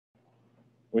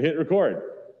We hit record.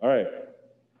 All right.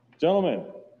 Gentlemen,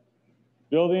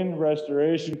 Building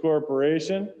Restoration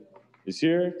Corporation is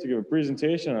here to give a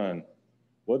presentation on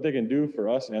what they can do for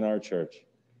us and our church.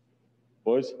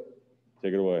 Boys,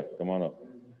 take it away. Come on up.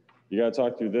 You got to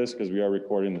talk through this because we are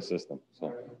recording the system.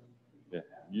 So, yeah,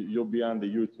 you'll be on the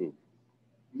YouTube.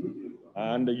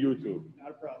 On the YouTube.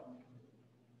 Not a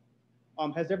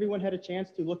problem. Has everyone had a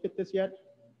chance to look at this yet?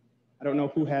 I don't know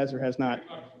who has or has not.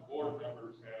 Board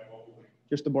members have only.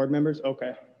 Just the board members?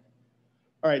 Okay.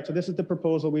 All right, so this is the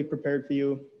proposal we've prepared for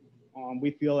you.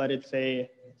 We feel that it's a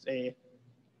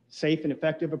safe and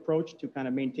effective approach to kind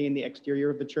of maintain the exterior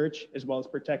of the church as well as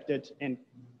protect it. And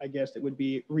I guess it would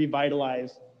be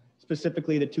revitalize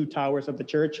specifically the two towers of the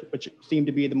church, which seem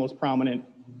to be the most prominent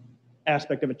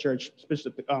aspect of a church,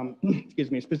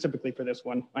 specifically for this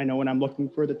one. I know when I'm looking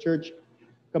for the church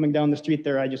coming down the street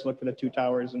there, I just look for the two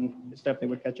towers, and it's definitely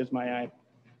what catches my eye.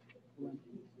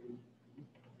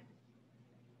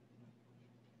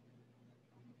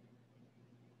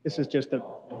 This is just a...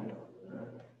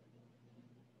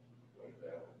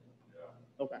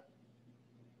 Okay.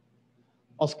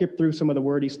 I'll skip through some of the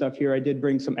wordy stuff here. I did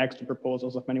bring some extra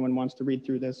proposals if anyone wants to read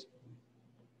through this.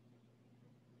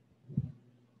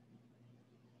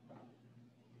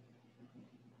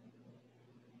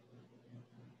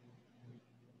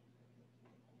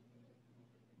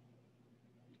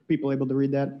 People able to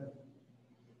read that?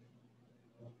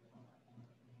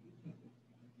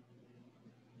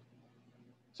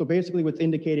 So basically what's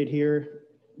indicated here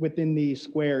within the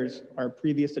squares are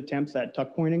previous attempts at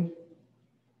tuck pointing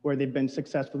where they've been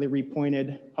successfully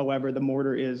repointed. However, the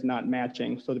mortar is not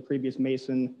matching. So the previous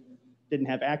mason didn't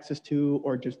have access to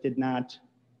or just did not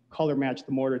color match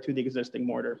the mortar to the existing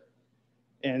mortar.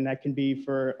 And that can be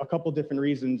for a couple different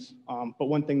reasons. But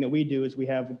one thing that we do is we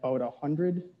have about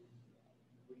 100.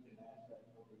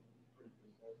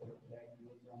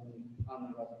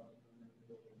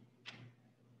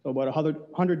 So about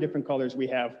 100 different colors we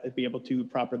have to be able to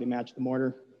properly match the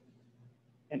mortar.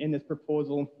 And in this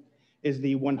proposal is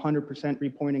the 100%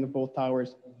 repointing of both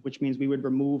towers, which means we would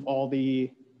remove all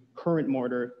the current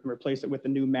mortar and replace it with a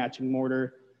new matching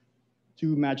mortar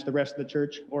to match the rest of the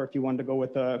church. Or if you wanted to go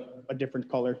with a different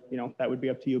color, you know, that would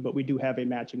be up to you, but we do have a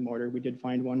matching mortar. We did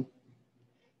find one.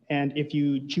 And if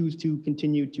you choose to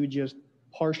continue to just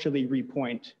partially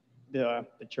repoint the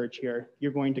church here,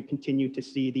 you're going to continue to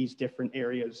see these different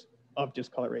areas of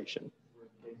discoloration.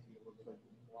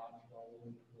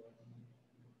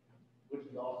 Which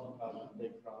is also causing a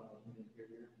big problem in the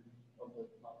interior of the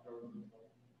top tower and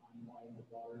why the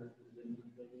water is in the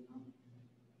building.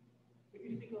 Can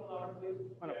you speak a little louder, please?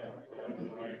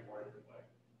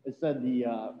 It said the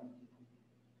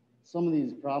some of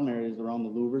these problem areas around the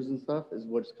louvers and stuff is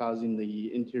what's causing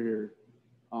the interior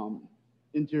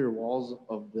walls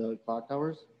of the clock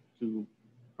towers to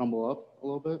crumble up a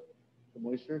little bit, the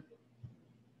moisture.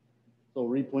 So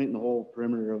repointing the whole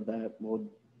perimeter of that would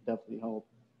definitely help.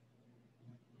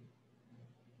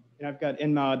 And I've got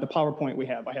in the PowerPoint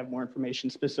I have more information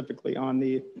specifically on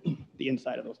the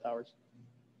inside of those towers.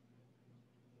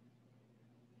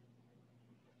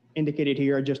 Indicated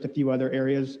here are just a few other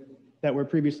areas that were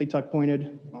previously tuck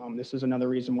pointed. This is another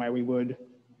reason why we would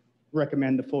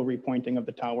recommend the full repointing of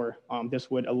the tower.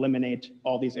 This would eliminate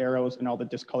all these arrows and all the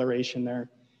discoloration there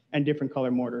and different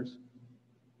color mortars.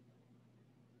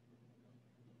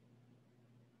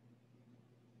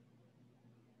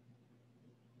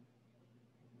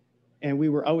 And we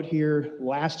were out here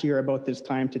last year about this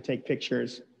time to take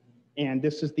pictures. And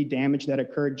this is the damage that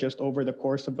occurred just over the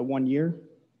course of the 1 year.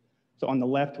 So on the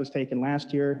left was taken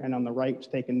last year and on the right was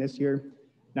taken this year.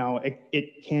 Now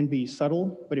it can be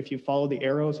subtle, but if you follow the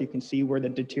arrows, you can see where the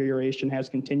deterioration has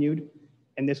continued.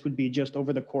 And this would be just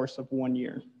over the course of 1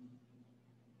 year.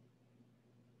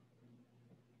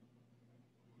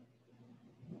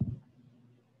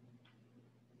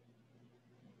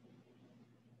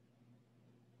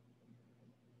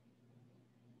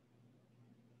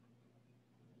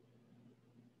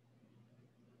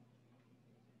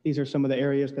 These are some of the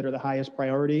areas that are the highest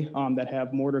priority that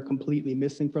have mortar completely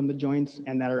missing from the joints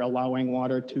and that are allowing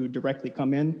water to directly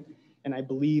come in. And I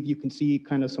believe you can see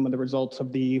kind of some of the results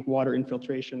of the water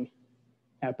infiltration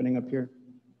happening up here.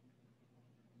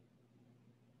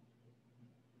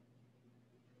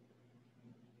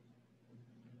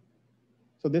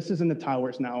 So this is in the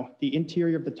towers now. The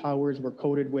interior of the towers were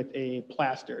coated with a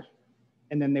plaster,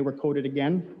 and then they were coated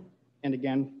again and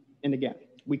again and again.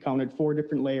 We counted 4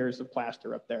 different layers of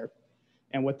plaster up there.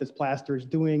 And what this plaster is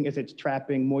doing is it's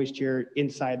trapping moisture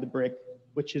inside the brick,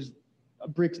 which is,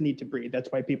 bricks need to breathe.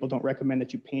 That's why people don't recommend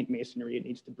that you paint masonry. It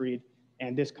needs to breathe.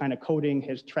 And this kind of coating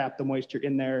has trapped the moisture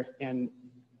in there and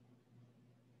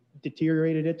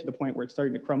deteriorated it to the point where it's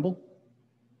starting to crumble.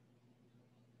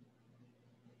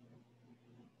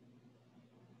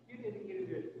 You indicated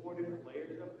there's 4 different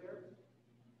layers up there.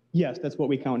 Yes, that's what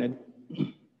we counted.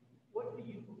 What do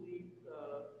you believe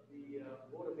the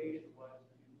motivation was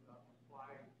to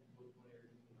apply those layers?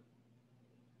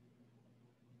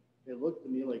 It looked to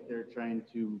me like they're trying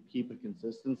to keep a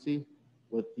consistency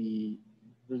with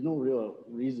there's no real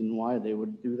reason why they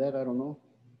would do that, I don't know.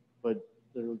 But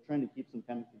they're trying to keep some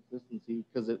kind of consistency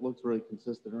because it looks really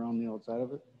consistent around the outside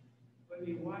of it. But I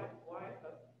mean, why,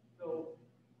 so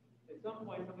at some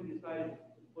point somebody decided to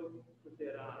put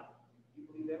that on. Do you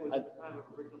believe that was at the time of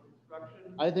original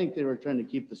construction? I think they were trying to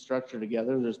keep the structure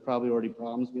together. There's probably already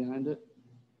problems behind it.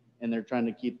 And they're trying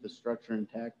to keep the structure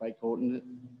intact by coating it.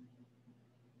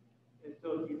 And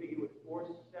so do you think it was 4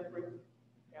 separate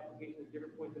applications at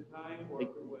different points in time, or if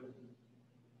it was?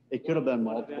 It could have been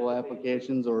multiple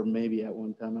applications or maybe at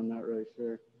one time, I'm not really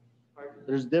sure.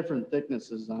 There's different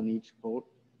thicknesses on each coat.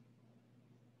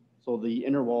 So the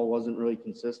inner wall wasn't really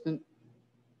consistent.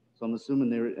 So I'm assuming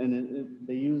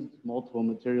they used multiple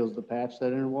materials to patch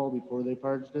that inner wall before they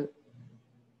parged it.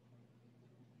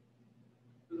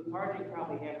 So the parging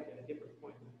probably happened at different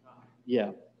points in time.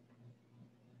 Yeah.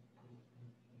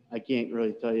 I can't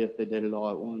really tell you if they did it all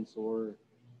at once or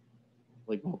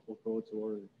like multiple coats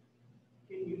or.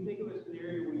 Can you think of a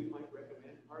scenario where you might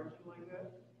recommend parging like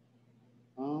that?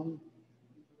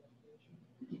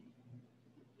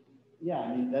 Yeah,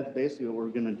 I mean, that's basically what we're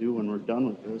gonna do when we're done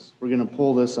with this. We're gonna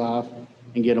pull this off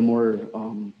and get a more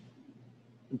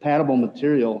compatible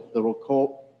material that will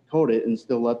coat it and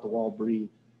still let the wall breathe.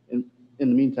 And in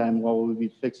the meantime, while we'll be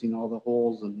fixing all the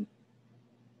holes and,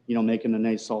 you know, making a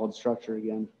nice solid structure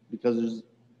again. Because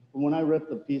when I rip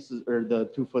the pieces or the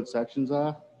 2-foot sections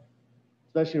off,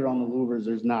 especially around the louvers,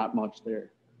 there's not much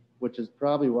there, which is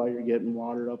probably why you're getting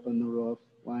water up in the roof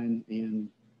line and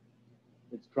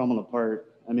it's crumbling apart.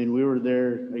 I mean, we were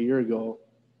there a year ago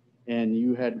and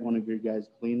you had one of your guys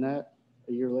clean that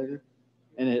a year later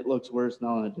and it looks worse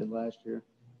now than it did last year.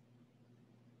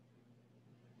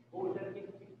 What was that again?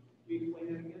 Can you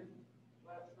explain that again?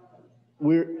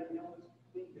 We're, Cleaned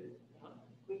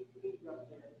up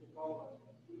there, took all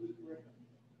the loose brick and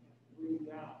breathed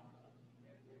down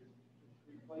and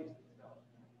replaced itself.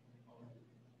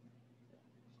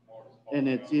 and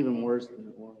it's even worse than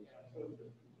it was.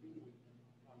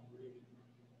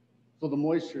 So the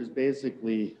moisture is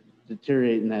basically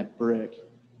deteriorating that brick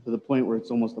to the point where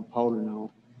it's almost a powder now.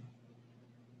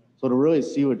 So to really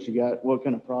see what you got, what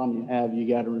kind of problem you have, you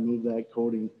got to remove that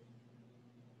coating.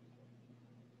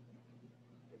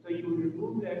 So you would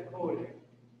remove that coating,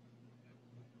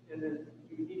 and then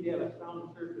you need to have a sound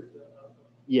surface of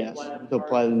Yes, to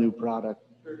apply the new product.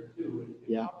 surface too.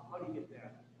 Yeah. How do you get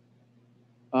that?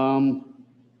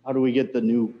 How do we get the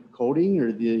new coating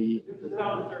or the? Just the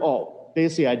sound surface. Oh,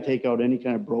 basically, I'd take out any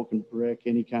kind of broken brick,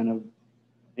 anything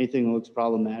that looks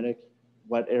problematic,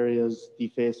 wet areas,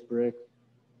 defaced brick,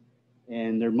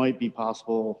 and there might be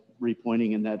possible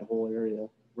repointing in that whole area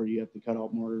where you have to cut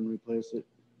out mortar and replace it,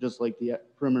 just like the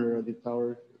perimeter of the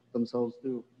tower themselves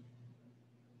do.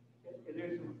 And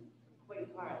there's some clay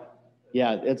tile.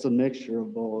 Yeah, it's a mixture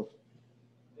of both.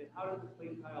 And how does the clay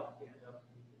tile stand up?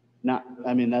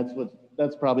 I mean,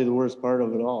 that's probably the worst part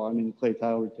of it all. I mean, clay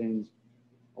tile retains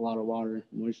a lot of water,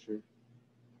 moisture.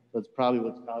 That's probably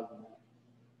what's causing that.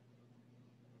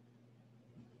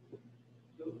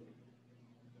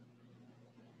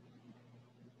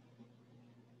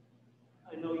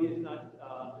 I know it's not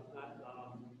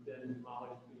been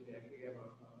demolished. You actually have a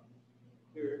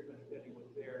clear understanding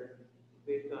what's there.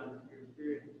 Based on your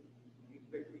experience, you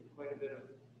expect quite a bit of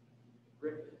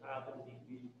brick and tile that need to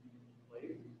be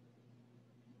replaced.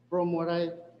 From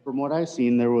what I've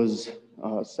seen, there was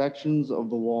sections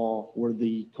of the wall where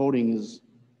the coating is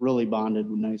really bonded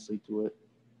nicely to it.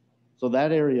 So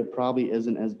that area probably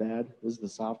isn't as bad as the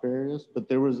softer areas, but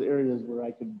there was areas where I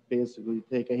could basically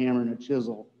take a hammer and a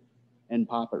chisel and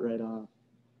pop it right off,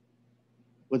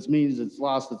 which means it's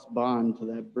lost its bond to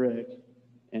that brick.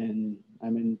 And I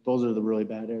mean, those are the really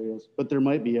bad areas, but there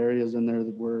might be areas in there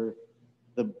where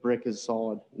the brick is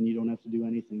solid and you don't have to do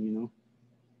anything, you know?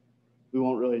 We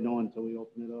won't really know until we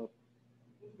open it up.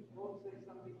 Did the code say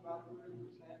something about 30%?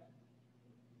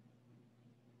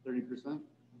 30%? I think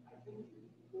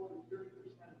more than 30% of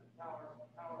the tower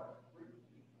brick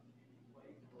needs to be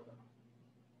replaced, or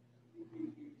you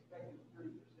expected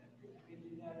 30%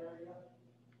 in that area?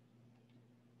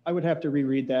 I would have to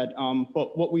reread that.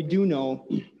 But what we do know,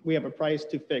 we have a price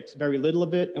to fix very little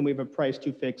of it, and we have a price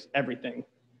to fix everything.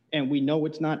 And we know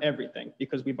it's not everything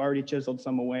because we've already chiseled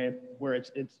some away where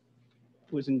it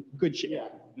was in good shape. Yeah.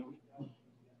 You know?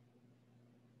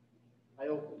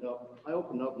 I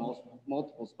opened up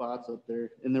multiple spots up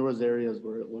there, and there was areas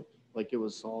where it looked like it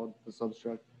was solid. The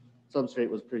substrate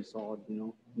was pretty solid, you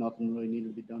know, nothing really needed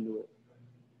to be done to it.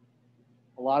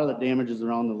 A lot of the damage is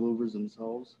around the louvers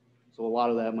themselves, so a lot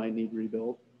of that might need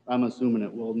rebuilt. I'm assuming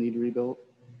it will need rebuilt,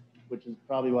 which is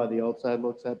probably why the outside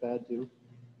looks that bad too.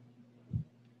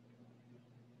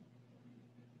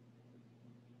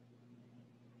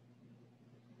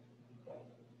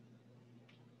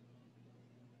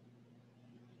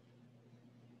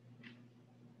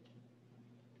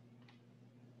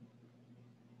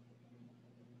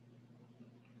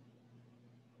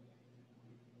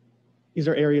 These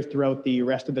are areas throughout the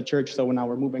rest of the church. So now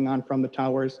we're moving on from the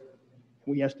towers.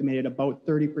 We estimated about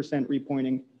 30%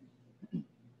 repointing,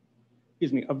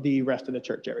 excuse me, of the rest of the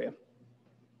church area.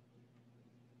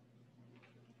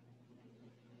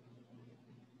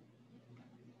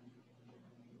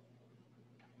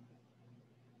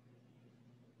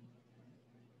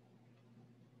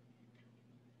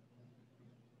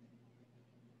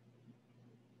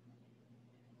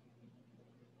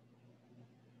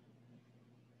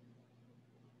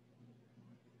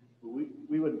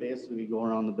 We would basically go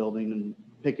around the building and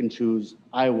pick and choose.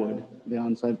 I would, the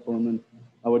on-site foreman,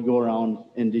 I would go around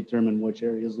and determine which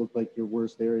areas look like your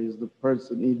worst areas, the parts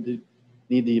that need the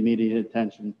immediate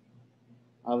attention.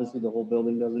 Obviously, the whole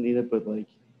building doesn't need it, but like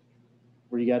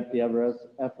where you got the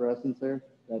efflorescence there,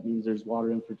 that means there's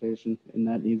water infiltration, and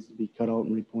that needs to be cut out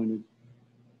and repointed.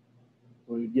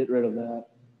 So we'd get rid of that.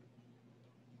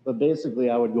 But basically,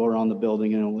 I would go around the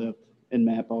building in a lift and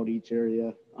map out each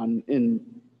area in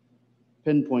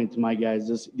pinpoint to my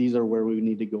guys, these are where we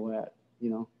need to go at, you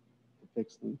know, to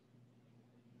fix things.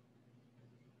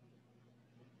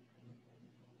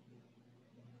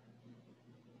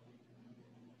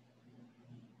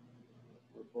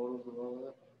 Photos of all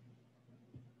that?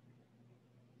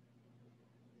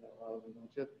 Yeah, a lot of them, don't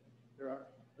you? There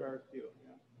are a few,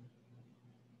 yeah.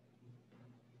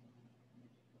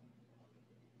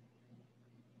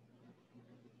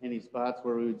 Any spots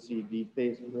where we would see deep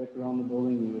face brick around the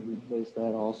building, we would replace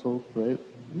that also, right?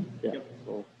 Yeah. Yep.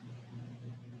 So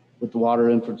with the water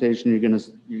infiltration,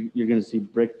 you're gonna see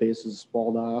brick faces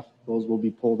spalled off. Those will be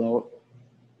pulled out,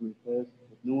 replaced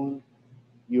with new ones.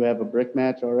 You have a brick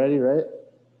match already, right,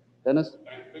 Dennis?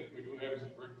 I think we do have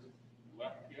some bricks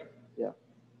left yet. Yeah.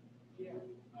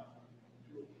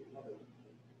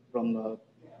 From the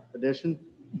addition?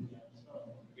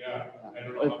 Yeah, I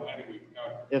don't know how many we've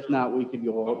got. If not, we could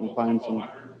go out and find some.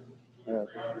 Yeah.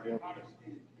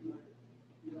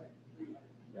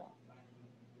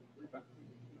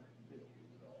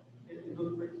 And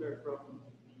those bricks are from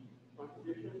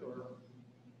condition or?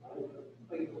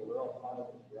 They're all out of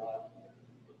the garage.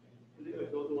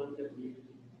 Are those the ones that we used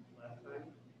last time?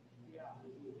 Yeah, we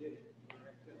did.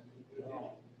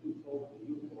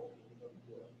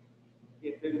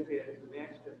 If they're the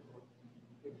max, it's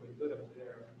good up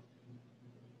there.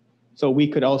 So we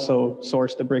could also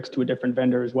source the bricks to a different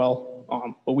vendor as well.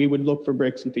 But we would look for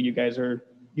bricks until you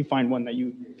find one that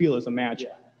you feel is a match.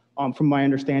 From my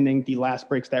understanding, the last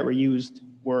bricks that were used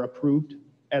were approved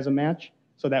as a match.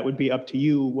 So that would be up to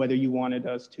you whether you wanted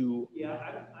us to. Yeah,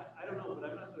 I don't know,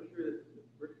 but I'm not so sure that the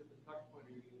bricks at the touch point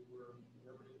are used were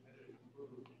ever submitted and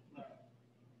approved.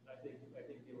 I think they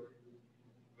were.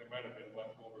 They might have been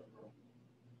left over from.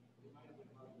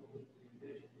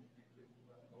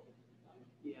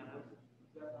 Yeah.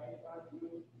 Is that right, Todd?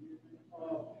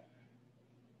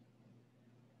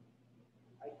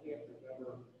 I can't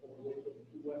remember.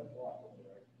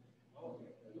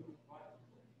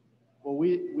 Well,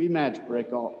 we match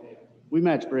brick all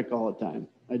the time.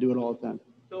 I do it all the time.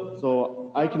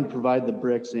 So I can provide the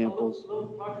brick samples.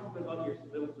 Talk about your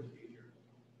submittal procedure.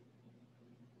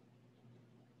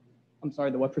 I'm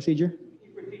sorry, the what procedure?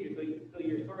 Your procedure, so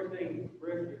you're sourcing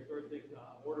brick, you're sourcing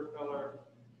watercolor.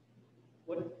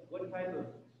 What type of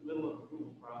submittal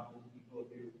approval process do you go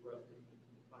through for us to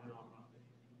sign off on this?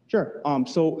 Sure.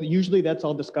 So usually that's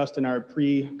all discussed in our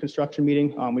pre-construction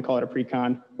meeting. We call it a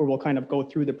pre-con, where we'll kind of go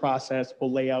through the process.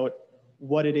 We'll lay out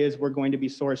what it is we're going to be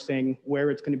sourcing, where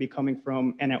it's going to be coming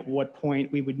from, and at what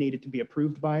point we would need it to be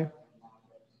approved by.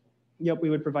 Yep, we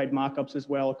would provide mock-ups as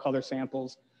well, color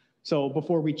samples. So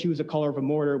before we choose a color of a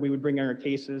mortar, we would bring in our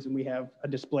cases, and we have a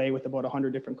display with about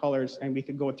 100 different colors, and we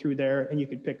could go through there, and you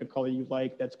could pick a color you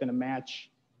like that's going to match,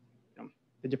 you know,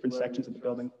 the different sections of the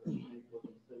building.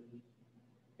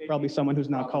 Probably someone who's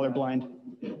not colorblind.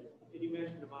 And you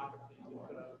mentioned a mock-up, so you can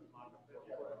put up a mock-up panel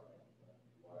for us.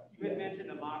 You had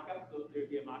mentioned a mock-up, so there'd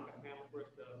be a mock-up panel for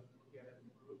us to look at it and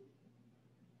approve.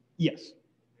 Yes.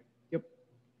 Yep.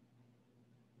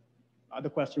 The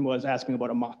question was asking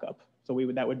about a mock-up. So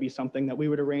that would be something that we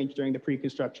would arrange during the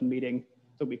pre-construction meeting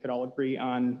so we could all agree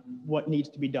on what needs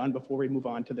to be done before we move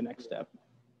on to the next step.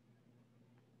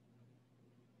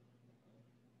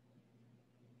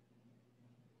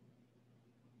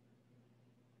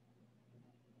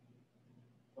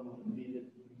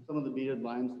 Some of the beaded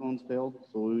limestones failed,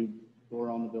 so we go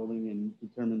around the building and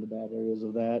determine the bad areas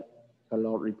of that, cut it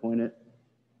out, repoint it,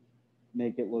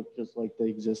 make it look just like the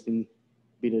existing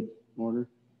beaded mortar.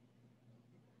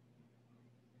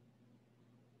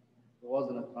 There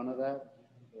wasn't a ton of that,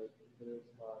 but there's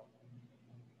I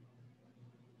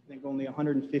think only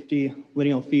 150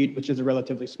 lineal feet, which is a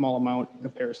relatively small amount in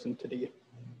comparison to the,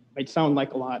 might sound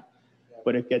like a lot,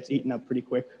 but it gets eaten up pretty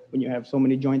quick when you have so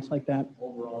many joints like that.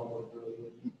 overall was really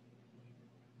good.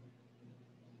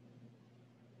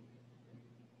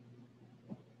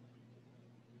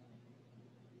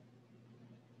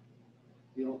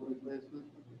 Seal replacement?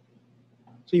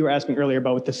 So you were asking earlier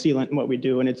about with the sealant and what we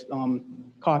do, and it's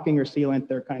caulking or sealant.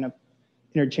 They're kind of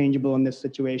interchangeable in this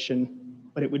situation,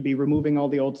 but it would be removing all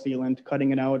the old sealant,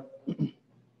 cutting it out,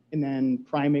 and then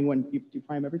priming. When you do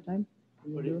prime every time?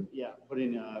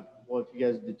 Putting, well, if you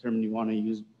guys determine you want to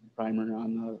use primer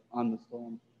on the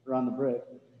stone or on the brick,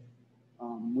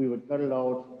 we would cut it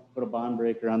out, put a bond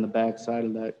breaker on the back side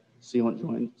of that sealant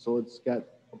joint, so it's got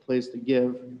a place to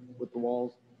give with the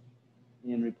walls,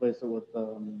 and replace it with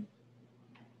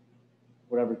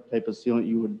whatever type of sealant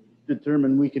you would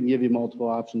determine. We can give you multiple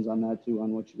options on that too,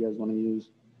 on what you guys want to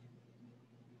use.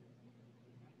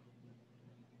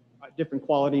 Different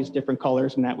qualities, different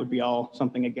colors, and that would be all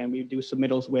something, again, we would do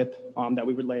submittals with that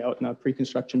we would lay out in a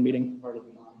pre-construction meeting. Part of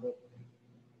the bond.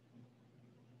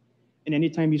 And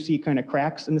anytime you see kind of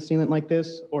cracks in the sealant like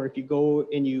this, or if you go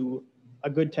and a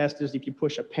good test is if you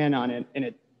push a pen on it and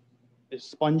it is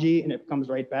spongy and it comes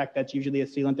right back, that's usually a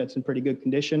sealant that's in pretty good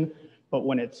condition. But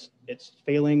when it's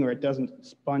failing or it doesn't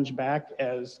sponge back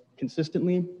as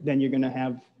consistently, then you're going to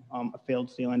have a failed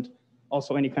sealant.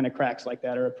 Also, any kind of cracks like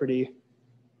that are a pretty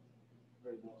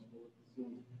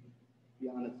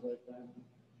beyond its lifetime.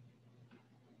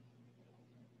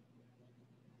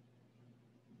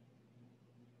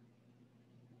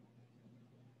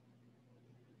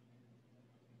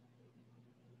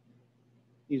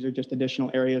 These are just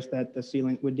additional areas that the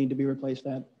sealant would need to be replaced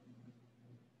at.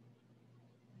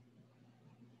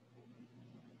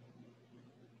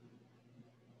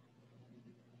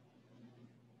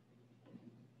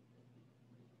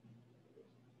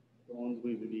 The ones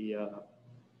we would be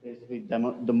basically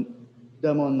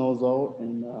demoing those out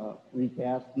and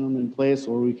recasting them in place,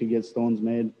 or we could get stones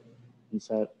made and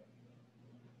set.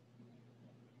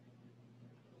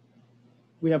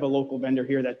 We have a local vendor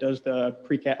here that does the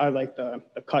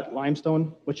the cut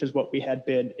limestone, which is what we had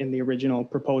bid in the original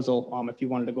proposal. If you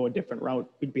wanted to go a different route,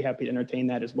 we'd be happy to entertain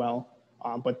that as well.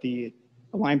 But the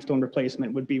limestone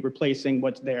replacement would be replacing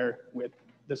what's there with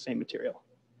the same material.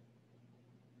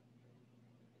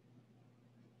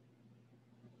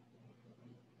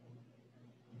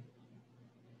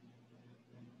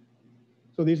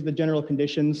 So these are the general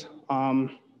conditions.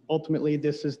 Ultimately,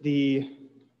 this is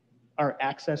our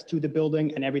access to the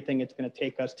building and everything it's going to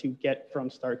take us to get from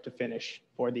start to finish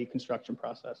for the construction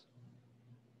process.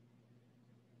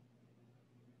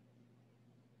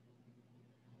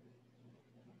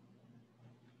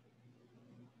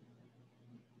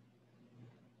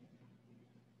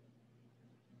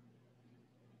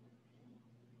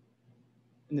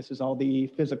 And this is all the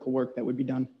physical work that would be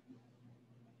done.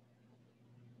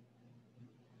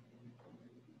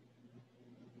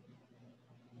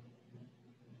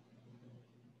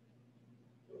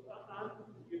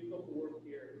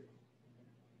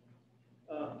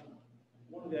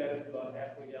 One of that is about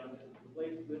halfway down,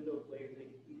 place window glazing,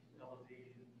 east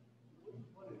elevation.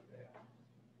 What is that?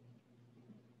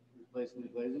 Replacing the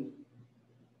glazing?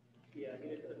 Yeah, I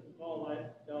mean, it's a small line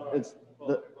down. It's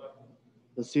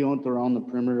the sealant around the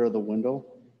perimeter of the window,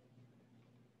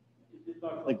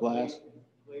 the glass.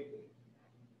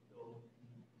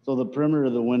 So the perimeter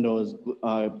of the window is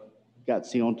got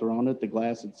sealant around it, the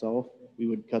glass itself. We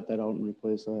would cut that out and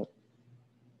replace that.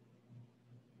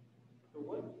 So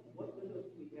what windows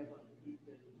do we have on the east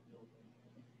end of the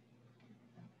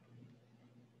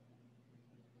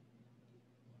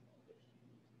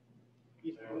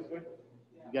building?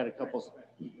 You got a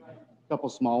couple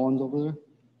small ones over there.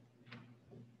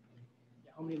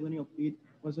 How many lineal feet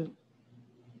was it?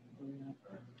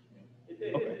 It's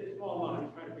a small amount.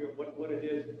 I'm trying to figure out what it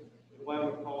is and why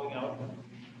we're calling out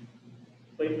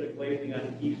placing the glazing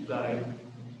on the east side,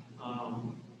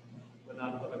 but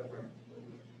not the other part.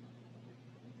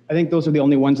 I think those are the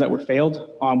only ones that were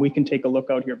failed. We can take a look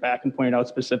out here back and point out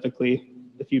specifically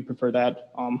if you'd prefer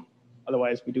that.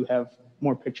 Otherwise, we do have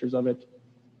more pictures of it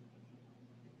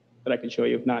that I could show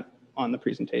you, not on the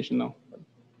presentation though.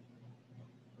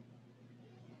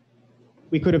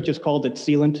 We could have just called it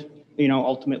sealant. You know,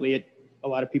 ultimately, a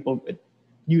lot of people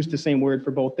use the same word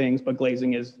for both things, but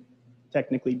glazing is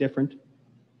technically different.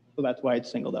 So that's why it's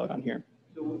singled out on here.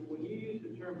 So when you use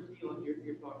the term sealant,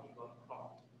 you're talking about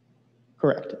caulk.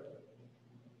 Correct.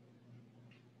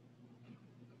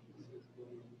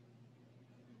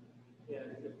 Yeah,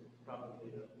 it's probably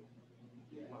the.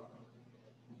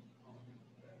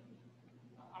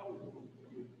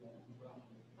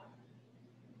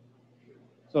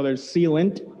 So there's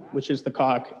sealant, which is the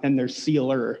caulk, and there's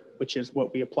sealer, which is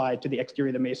what we apply to the exterior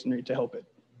of the masonry to help it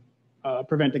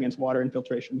prevent against water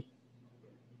infiltration.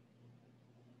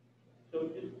 So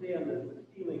just stay on the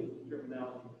sealing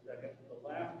terminology for a second. The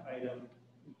last item,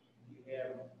 you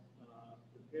have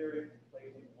repairing,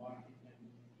 replacing, washing, and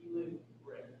sealing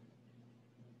brick.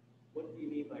 What do you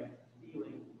mean by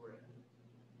sealing brick?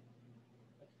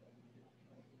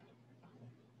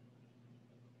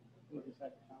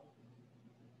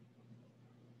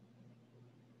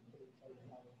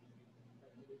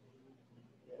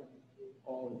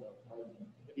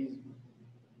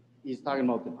 He's talking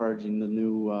about the parging, the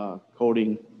new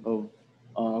coating of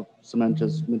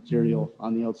cementous material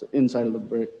on the outside, inside of the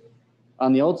brick,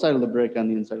 on the outside of the brick, on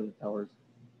the inside of the towers.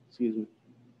 Excuse me.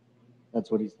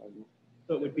 That's what he's talking about.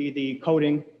 So it would be the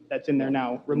coating that's in there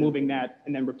now, removing that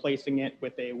and then replacing it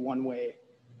with a one-way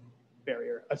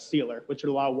barrier, a sealer, which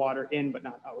would allow water in but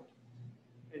not out.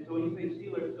 And so when you say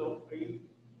sealer, so are you,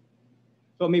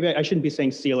 So maybe I shouldn't be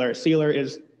saying sealer. Sealer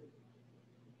is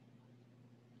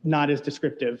not as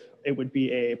descriptive. It would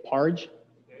be a parge,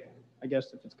 okay? I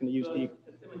guess, if it's going to use So the, a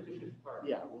cementitious part.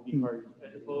 Yeah, will be parged.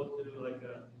 As opposed to like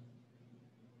a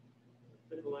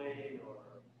Pickling or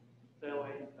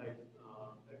saline type,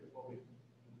 hydrophobic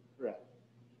Correct.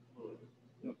 fluid.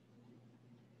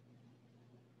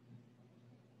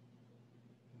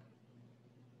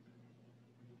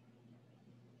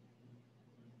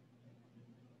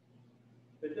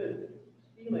 But the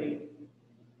sealing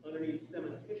underneath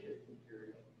cementitious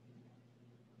material.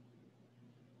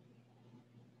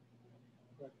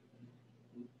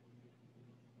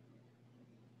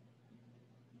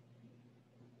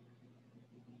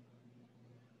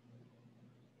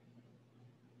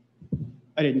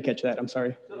 I didn't catch that, I'm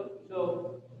sorry.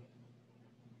 So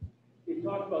you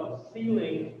talk about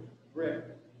sealing brick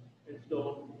and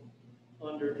stone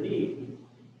underneath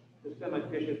the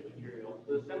cementitious material.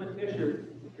 The cementitious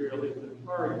material is the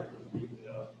target,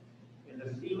 and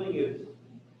the sealing is.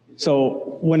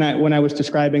 So when I was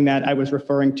describing that, I was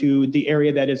referring to the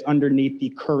area that is underneath the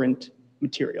current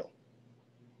material.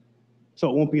 So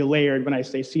it won't be layered when I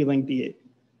say sealing the,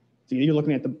 so you're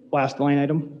looking at the last line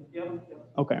item? Yep.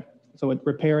 Okay, so it's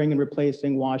repairing and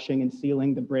replacing, washing and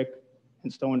sealing the brick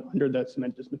and stone under the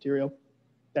cementous material.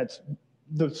 That's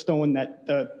the stone that,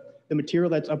 the material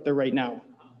that's up there right now,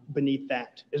 beneath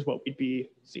that is what we'd be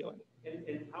sealing.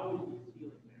 And how would you seal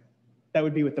it there? That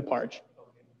would be with the parge.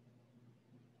 Okay.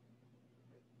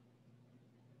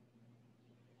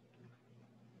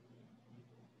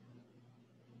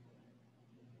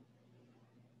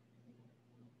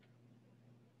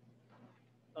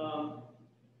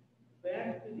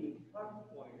 Back to the tuck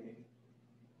pointing,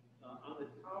 on the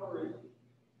towers,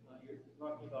 you're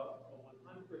talking about a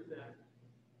 100%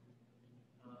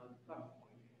 tuck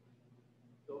pointing.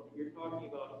 So you're talking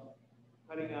about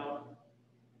cutting out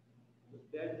the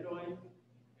bed joint and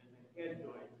the head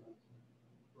joint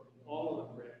for all of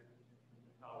the brick in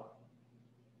the tower.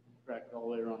 Correct, all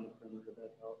the way around the perimeter of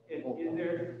that house. Is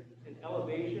there an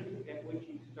elevation at which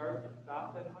you start and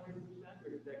stop at 100%, or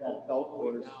does that go That belt all the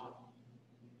way course. down?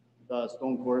 The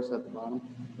stone course at the bottom,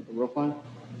 with the roof line.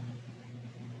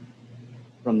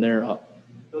 From there up.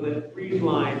 So that freeze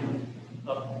line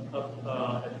up at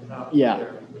the top. Yeah.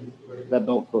 There, That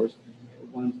belt course.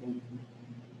 Limestone.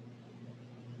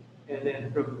 and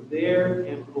then from there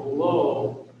and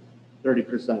below,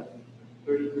 30%.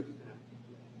 30%.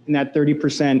 And that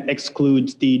 30%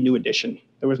 excludes the new addition.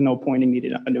 There was no pointing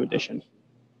needed on a new addition.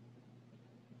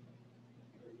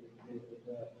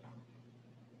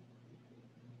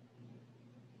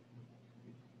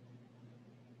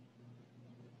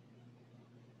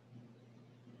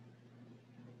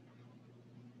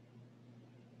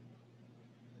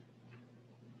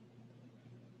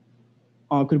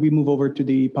 Could we move over to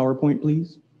the PowerPoint,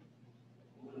 please?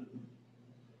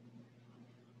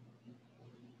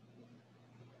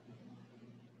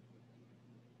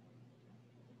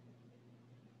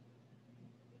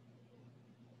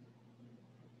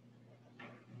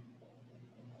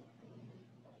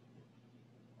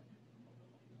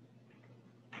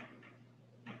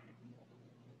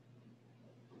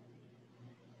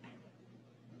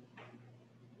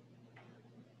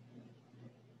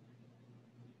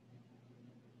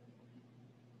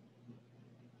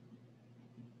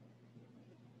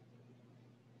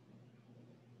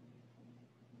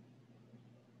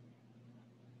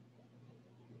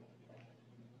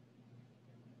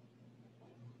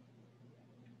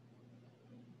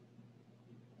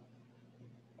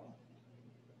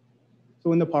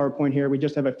 So in the PowerPoint here, we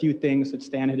just have a few things that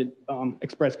Stan had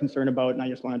expressed concern about, and I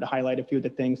just wanted to highlight a few of the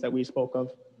things that we spoke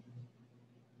of.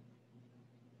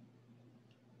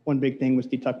 One big thing was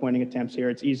the tuck pointing attempts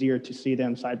here. It's easier to see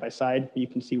them side by side. You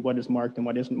can see what is marked and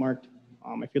what isn't marked.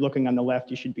 If you're looking on the left,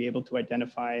 you should be able to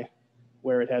identify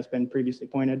where it has been previously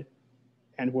pointed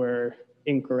and where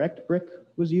incorrect brick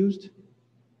was used,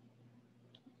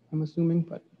 I'm assuming,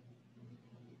 but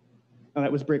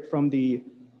that was brick from the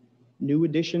new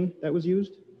addition that was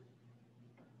used?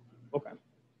 Okay.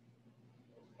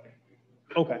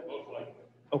 Okay.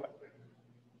 Okay.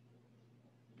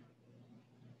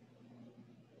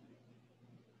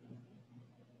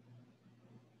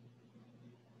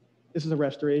 This is a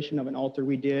restoration of an altar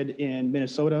we did in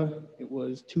Minnesota. It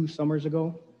was 2 summers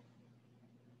ago.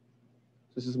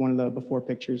 This is one of the before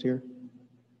pictures here.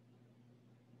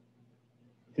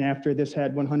 And after this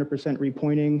had 100%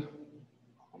 repointing,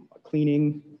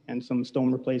 cleaning, and some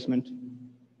stone replacement,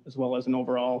 as well as an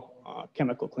overall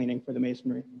chemical cleaning for the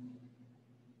masonry.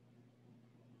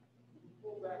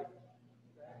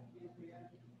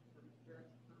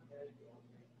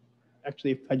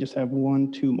 Actually, I just have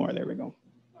 1, 2 more. There we go.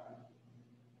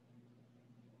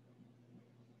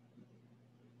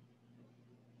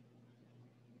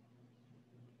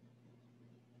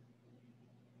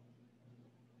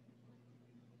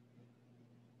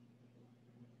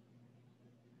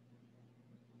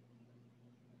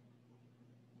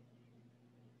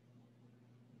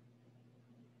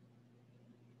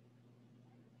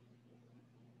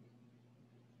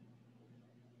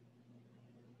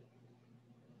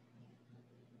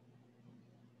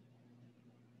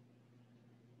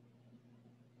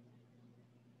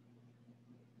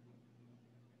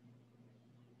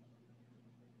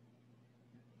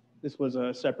 This was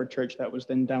a separate church that was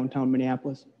in downtown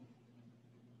Minneapolis.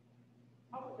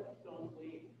 How is that stone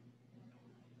clean?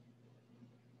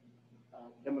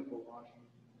 Chemical wash.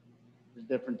 There's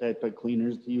different type of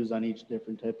cleaners to use on each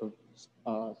different type of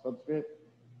substrate.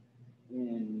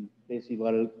 And basically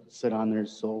let it sit on there,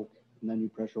 soak, and then you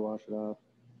pressure wash it off.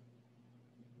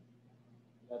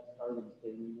 That's part of the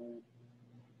staining there.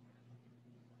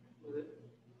 Was it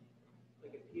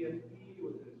like a TSP?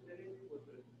 Was it acidic? Was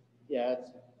it? Yeah,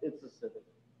 it's acidic.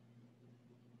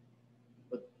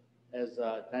 But as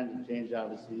times have changed,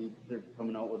 obviously, they're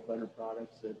coming out with better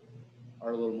products that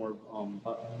are a little more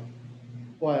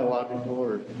biological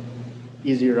or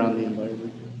easier on the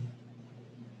environment.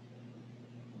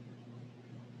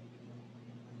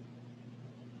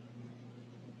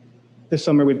 This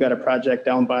summer, we've got a project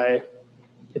down by,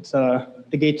 it's the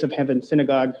Gates of Heaven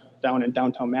Synagogue down in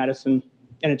downtown Madison,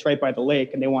 and it's right by the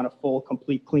lake, and they want a full,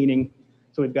 complete cleaning.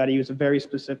 So we've got to use a very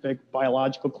specific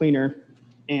biological cleaner.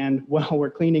 And while we're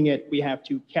cleaning it, we have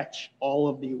to catch all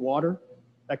of the water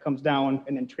that comes down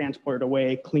and then transport it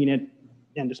away, clean it,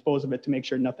 and dispose of it to make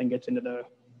sure nothing gets into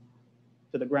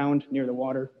the ground near the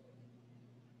water.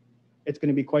 It's going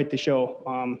to be quite the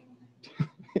show.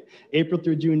 April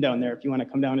through June down there, if you want to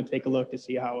come down and take a look to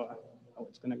see how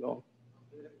it's going to go.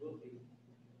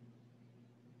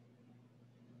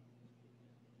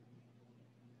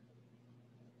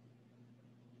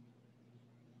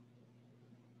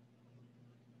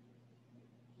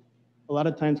 A lot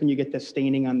of times when you get the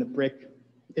staining on the brick,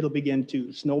 it'll begin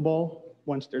to snowball.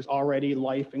 Once there's already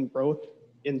life and growth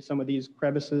in some of these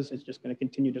crevices, it's just going to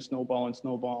continue to snowball and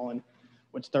snowball. And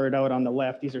what started out on the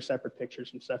left, these are separate pictures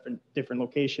from different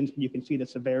locations. You can see the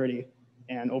severity,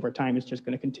 and over time, it's just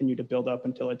going to continue to build up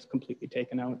until it's completely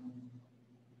taken out.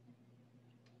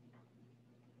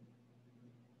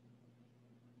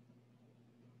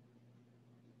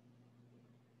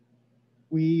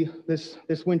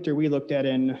 This winter, we looked at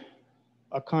in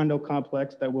a condo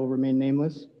complex that will remain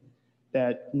nameless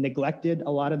that neglected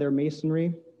a lot of their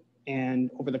masonry.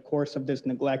 And over the course of this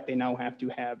neglect, they now have to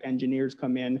have engineers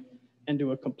come in and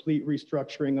do a complete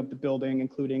restructuring of the building,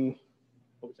 including,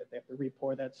 what was it? They have to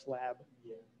re-pour that slab.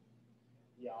 Yeah.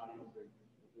 The awnings are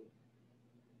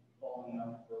falling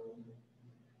out.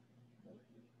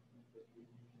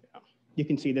 You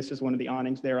can see this is one of the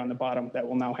awnings there on the bottom that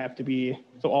will now have to be,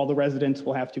 so all the residents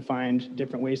will have to find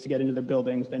different ways to get into their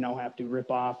buildings. They now have to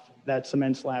rip off that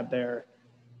cement slab there.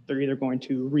 They're either going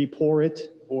to re-pour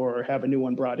it or have a new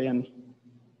one brought in.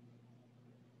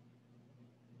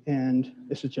 And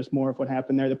this is just more of what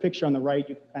happened there. The picture on the right,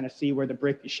 you can kind of see where the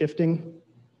brick is shifting.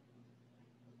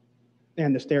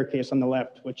 And the staircase on the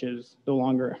left, which is no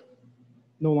longer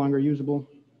usable.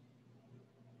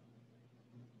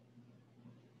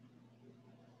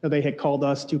 So they had called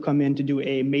us to come in to do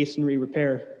a masonry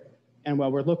repair. And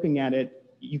while we're looking at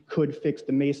it, you could fix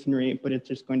the masonry, but it's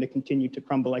just going to continue to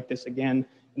crumble like this again.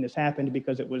 And this happened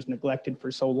because it was neglected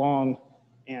for so long.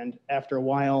 And after a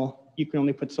while, you can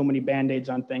only put so many Band-Aids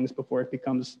on things before it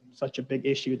becomes such a big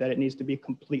issue that it needs to be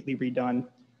completely redone.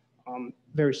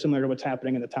 Very similar to what's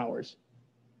happening in the towers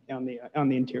on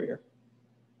the interior.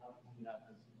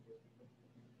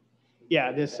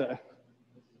 Yeah, this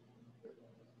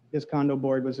condo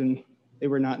board they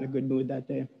were not in a good mood that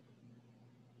day.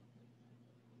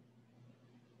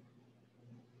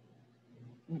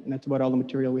 And that's about all the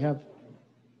material we have.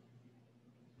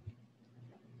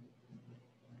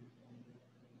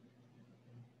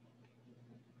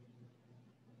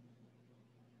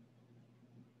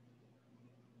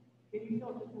 Can you tell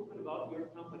us a little bit about your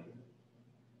company?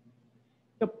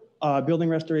 Yep, Building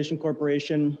Restoration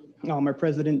Corporation. Our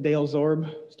president, Dale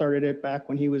Zorb, started it back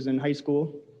when he was in high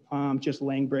school, just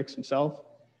laying bricks himself.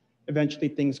 Eventually,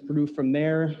 things grew from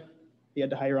there. He had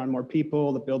to hire on more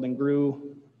people. The building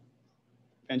grew.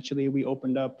 Eventually, we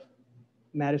opened up.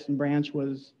 Madison branch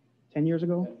was 10 years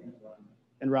ago,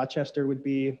 and Rochester would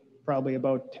be probably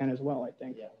about 10 as well, I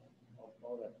think. Yeah,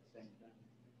 all at the same time.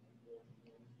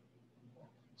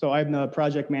 So I'm the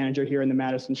project manager here in the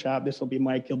Madison shop. This will be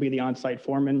Mike. He'll be the on-site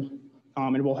foreman.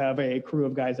 And we'll have a crew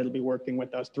of guys that'll be working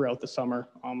with us throughout the summer,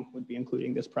 would be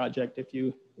including this project if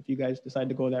you guys decide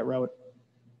to go that route.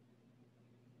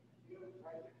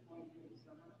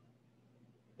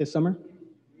 This summer?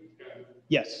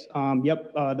 Yes,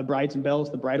 yep, the Brides and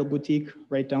Bells, the bridal boutique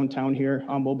right downtown here,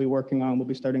 we'll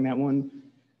be starting that one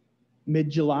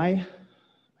mid-July,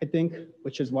 I think,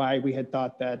 which is why we had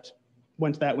thought that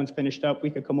once that one's finished up,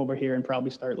 we could come over here and probably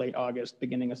start late August,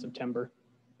 beginning of September,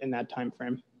 in that time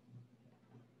frame.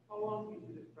 How long is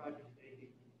this project taking?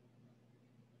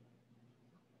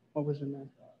 What was in there?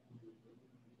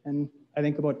 And I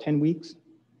think about 10 weeks,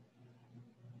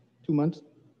 2 months.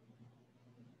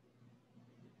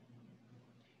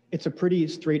 It's a pretty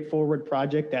straightforward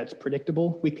project that's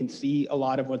predictable. We can see a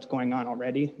lot of what's going on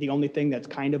already. The only thing that's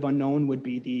kind of unknown would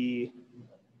be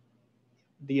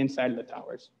the inside of the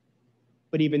towers.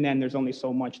 But even then, there's only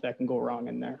so much that can go wrong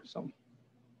in there, so.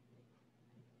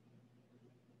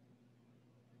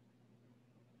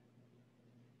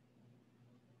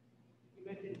 You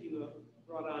mentioned you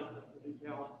brought on a new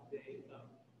talent today.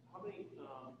 How many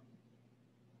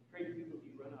tradespeople do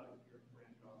you run out of your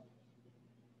branch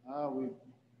office? We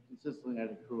consistently had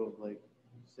a crew of like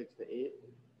 6 to 8.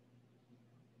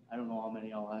 I don't know how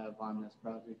many I'll have on this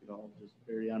project. It'll just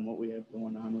vary on what we have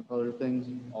going on with other things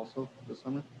also this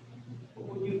summer.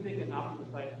 What would you think an optimal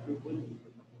size group would be for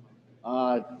something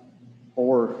like that?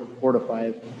 4 to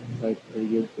 5. That's pretty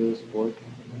good for this sport.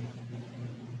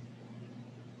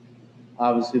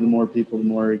 Obviously, the more people, the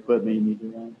more equipment you need to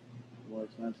run, the more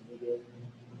expensive it is.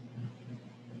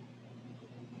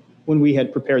 When we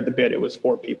had prepared the bid, it was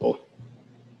 4 people,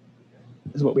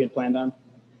 is what we had planned on.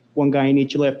 1 guy in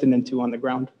each lift and then 2 on the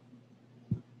ground.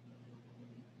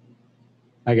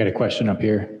 I got a question up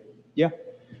here. Yeah.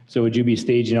 So would you be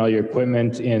staging all your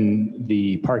equipment in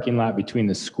the parking lot between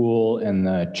the school and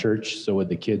the church? So would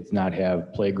the kids not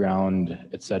have playground,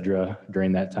 et cetera,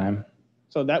 during that time?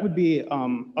 So that would be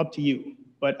up to you.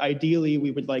 But ideally,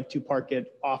 we would like to park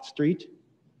it off street.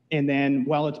 And then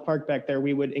while it's parked back there,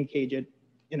 we would encage it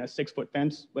in a 6-foot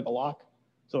fence with a lock.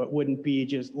 So it wouldn't be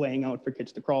just laying out for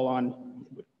kids to crawl on.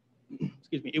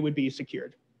 Excuse me, it would be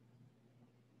secured.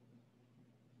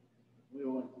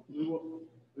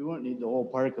 We wouldn't need the whole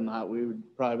parking lot. We would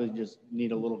probably just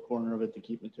need a little corner of it to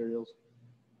keep materials.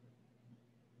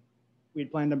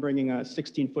 We'd planned on bringing a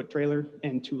 16-foot trailer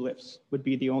and 2 lifts would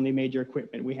be the only major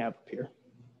equipment we have up here.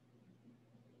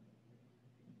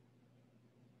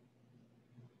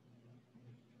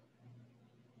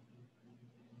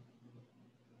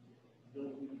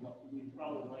 We'd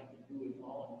probably like to do it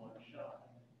all in one shot.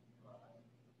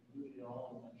 Doing it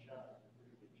all in one shot is a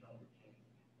pretty good chunk of change.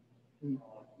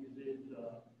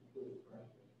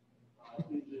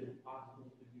 Is it possible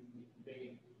to do the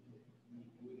phase,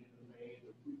 do it in a phase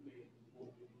or 2 phases before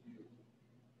we do?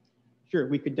 Sure,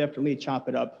 we could definitely chop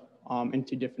it up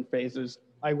into different phases.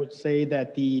 I would say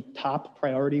that the top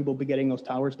priority will be getting those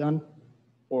towers done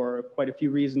for quite a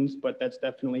few reasons, but that's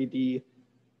definitely the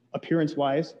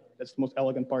appearance-wise, that's the most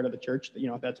elegant part of the church. You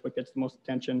know, that's what gets the most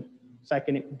attention.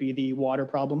 Second, it would be the water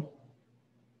problem.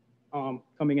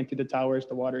 Coming into the towers,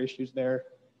 the water issues there.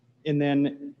 And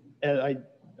then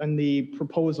on the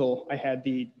proposal, I had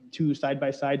the 2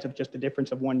 side-by-sides of just the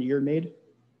difference of 1 year made.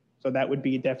 So that would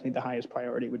be definitely the highest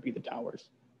priority would be the towers.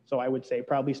 So I would say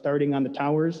probably starting on the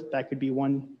towers, that could be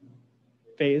 1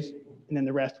 phase, and then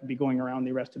the rest would be going around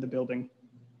the rest of the building.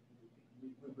 We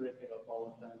break it up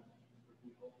all the time for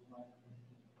people.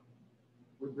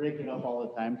 We break it up all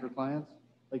the time for clients.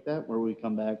 like that, where we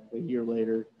come back a year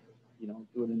later, you know,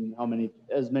 do it in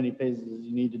as many phases as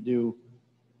you need to do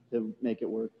to make it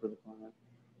work for the client.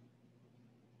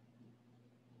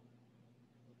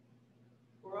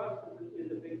 For us, this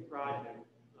is a big project.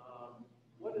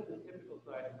 What is the typical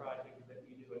size project that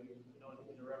you do? You know,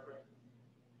 in the reference,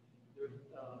 there's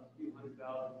a few $100,000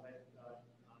 dollar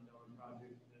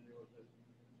project, and then there was a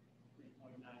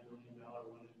 $3.9 million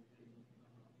one.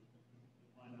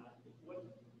 Why not? What,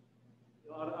 you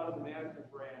know, out of the Madison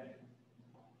branch,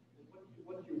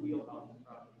 what's your wheelhouse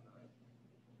project size?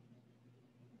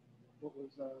 What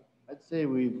was, I'd say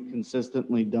we've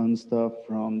consistently done stuff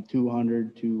from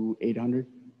 200 to 800.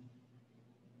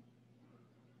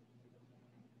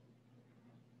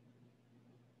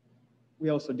 We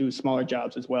also do smaller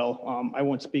jobs as well. I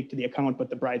won't speak to the account, but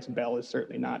the Brides and Bell is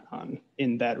certainly not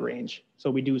in that range. So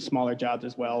we do smaller jobs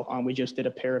as well. We just did a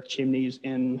pair of chimneys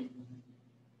in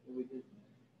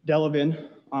Delavan.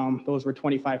 Those were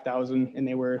 25,000 and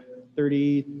they were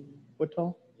 30, what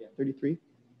tall? 33?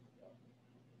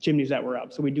 Chimneys that were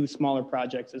up. So we do smaller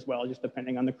projects as well, just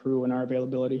depending on the crew and our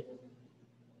availability.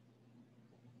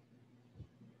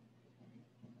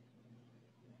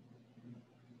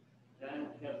 I don't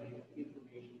have the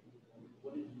information.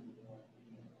 What is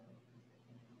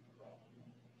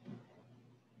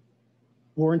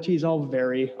Warranties all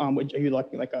vary. Are you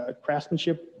looking like a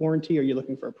craftsmanship warranty? Are you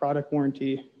looking for a product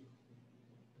warranty?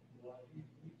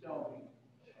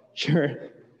 Sure.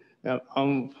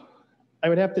 I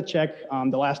would have to check.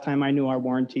 The last time I knew our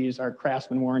warranties, our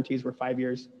Craftsman warranties were 5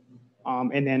 years.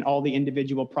 And then all the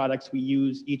individual products we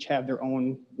use each have their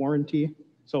own warranty.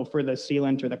 So for the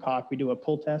sealant or the caulk, we do a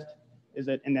pull test,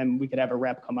 and then we could have a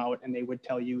rep come out and they would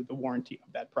tell you the warranty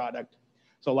of that product.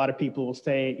 So a lot of people will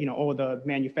say, you know, oh, the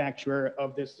manufacturer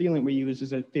of this sealant we use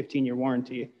is a 15-year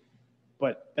warranty,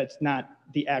 but that's not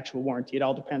the actual warranty. It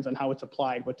all depends on how it's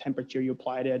applied, what temperature you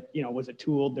applied it, you know, was it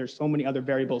tooled? There's so many other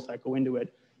variables that go into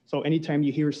it. So anytime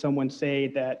you hear someone say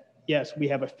that, yes, we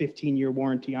have a 15-year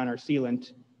warranty on our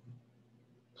sealant,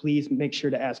 please make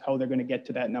sure to ask how they're going to get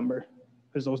to that number,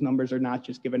 because those numbers are not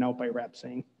just given out by rep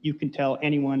saying, you can tell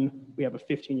anyone we have a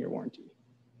 15-year warranty.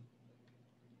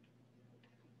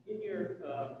 in your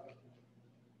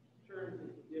terms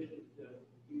and conditions,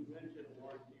 you mentioned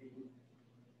warranty.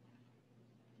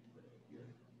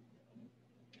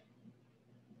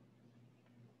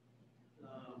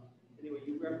 Anyway,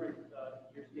 you referenced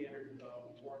your standard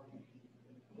warranty.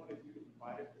 I wonder if you could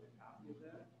provide us with a copy of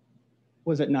that.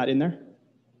 Was it not in there?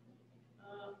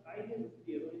 I didn't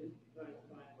see it. Let me just try and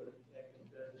find what it actually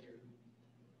says here.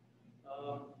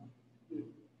 On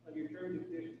your terms and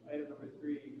conditions, item number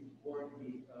 3,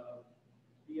 warranty,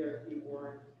 DRC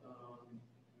warrant,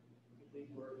 complete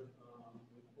work,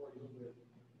 according with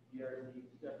DRC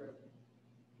separate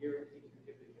guarantee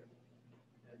certificate.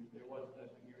 And there was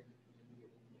such a guarantee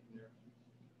certificate in there.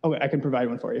 Okay, I can provide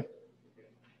one for you.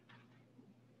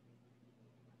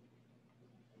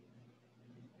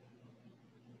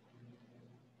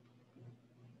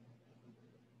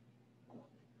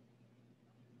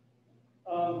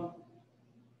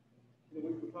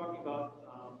 We're talking about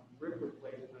brick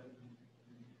replacement.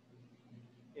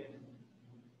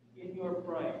 In your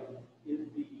price, is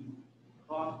the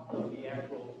cost of the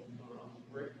actual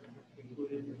brick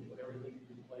included in whatever needs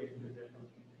to be replaced, or is there some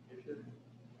condition?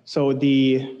 So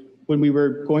when we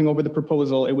were going over the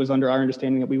proposal, it was under our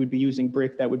understanding that we would be using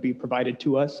brick that would be provided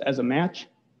to us as a match.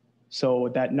 So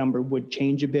that number would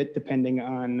change a bit depending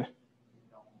on,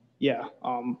 yeah,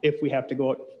 if we have to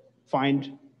go out,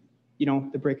 find, you know,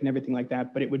 the brick and everything like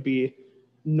that, but it would be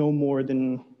no more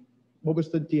than,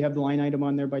 do you have the line item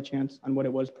on there by chance on what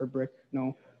it was per brick?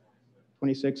 No?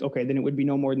 26? Okay, then it would be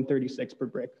no more than 36 per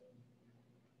brick.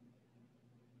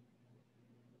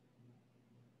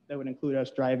 That would include us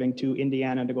driving to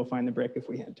Indiana to go find the brick if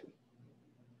we had to.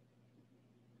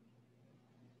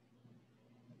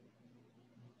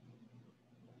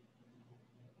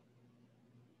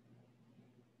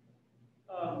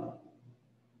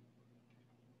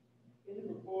 In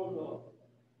the proposal,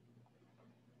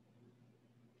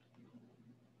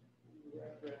 you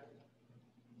reference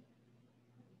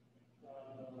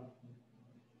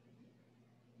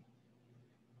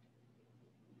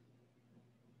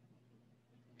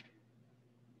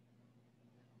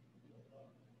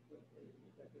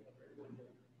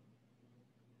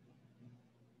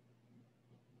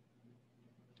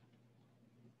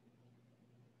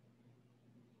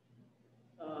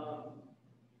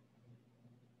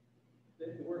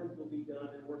that the work will be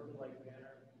done in workmanlike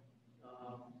manner,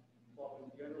 following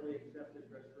generally accepted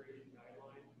restoration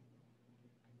guidelines.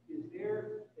 Is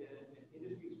there an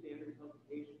industry standard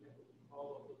publication that will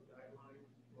follow those guidelines,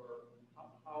 or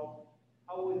how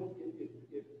how would,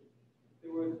 if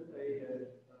there was a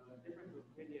difference of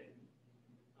opinion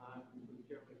on the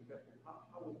general accepted,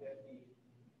 how would that be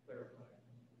clarified?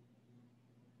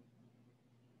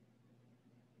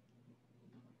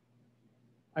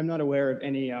 I'm not aware of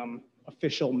any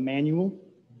official manual,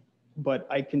 but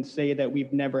I can say that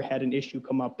we've never had an issue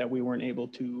come up that we weren't able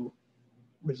to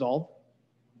resolve.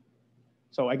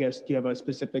 So I guess, do you have a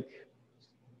specific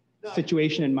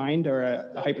situation in mind or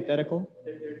a hypothetical?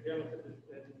 There's general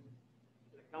accepted,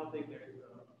 in accounting, there's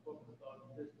a book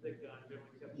about this thick on general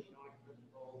accepted accounting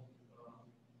principles,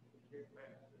 security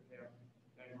practices have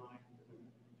guidelines.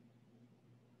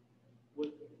 Was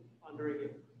wondering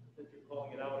if, since you're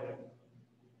calling it out as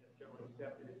generally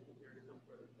accepted, if there's some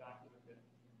sort of document that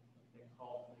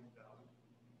calls things out.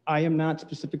 I am not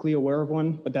specifically aware of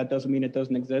one, but that doesn't mean it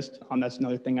doesn't exist. That's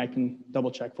another thing I can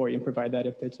double check for you and provide that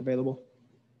if it's available.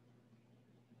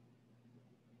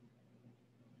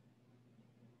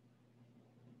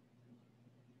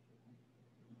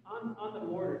 On the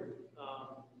mortars,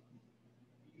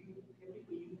 do you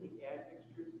typically usually add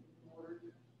fixtures to the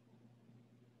mortars?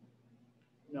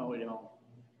 No, we don't.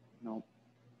 No.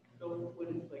 So when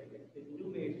it's like in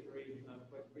new masonry,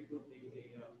 quite frequently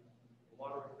a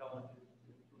water repellent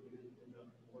is included in the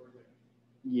mortar mix.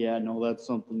 Yeah, no, that's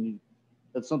something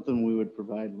we would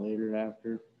provide later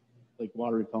after, like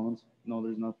water repellents. No,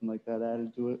 there's nothing like that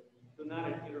added to it. So not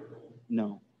an integral.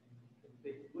 No.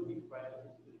 They would be provided.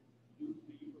 Do you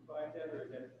provide that, or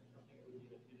is that something that would be an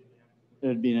addition afterwards?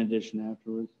 It'd be an addition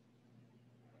afterwards.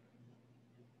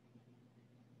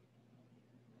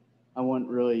 I wouldn't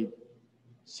really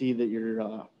see that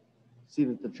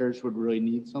the church would really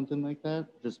need something like that,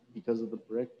 just because of the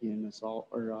brick being a salt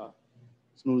or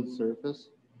smooth surface.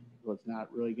 So it's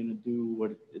not really going to do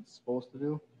what it's supposed to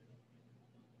do.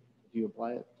 If you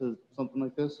apply it to something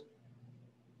like this,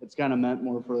 it's kind of meant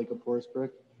more for like a porous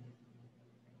brick.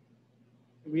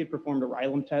 We had performed a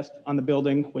Rylom test on the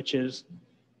building, which is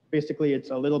basically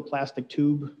it's a little plastic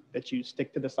tube that you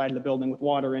stick to the side of the building with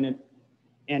water in it,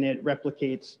 and it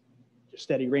replicates just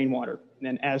steady rainwater. And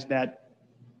then as that,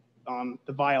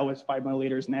 the vial is 5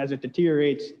 milliliters, and as it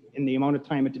deteriorates, in the amount of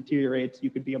time it deteriorates, you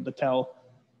could be able to tell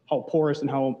how porous and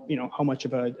how much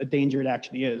of a danger it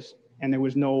actually is. And there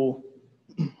was no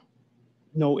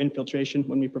infiltration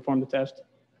when we performed the test.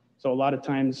 So a lot of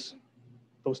times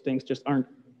those things just aren't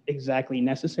exactly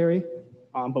necessary,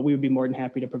 but we would be more than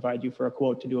happy to provide you for a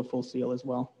quote to do a full seal as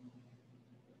well.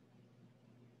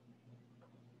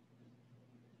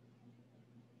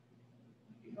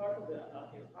 You talked about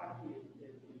epoxy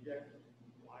is injected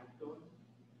limestone.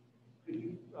 Could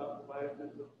you provide us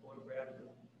with some photographs of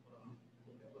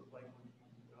what that looks like?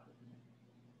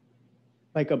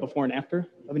 Like a before and after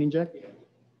of an inject? Yeah.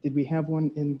 Did we have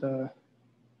one in the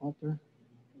altar?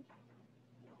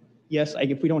 Yes,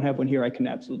 if we don't have one here, I can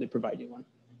absolutely provide you one.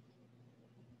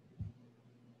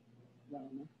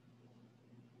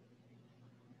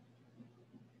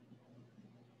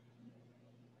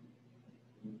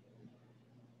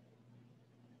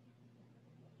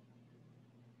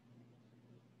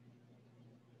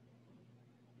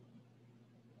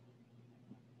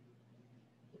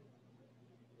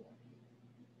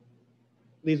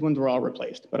 These ones were all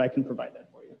replaced, but I can provide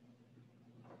that for you.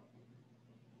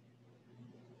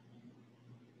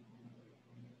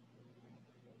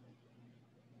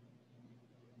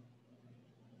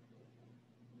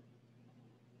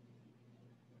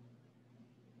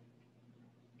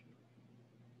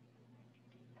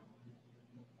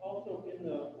 Also in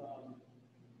the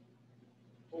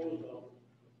proposal,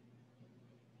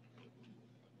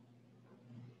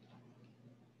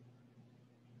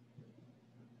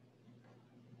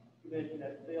 you mentioned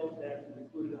that sales tax is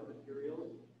included on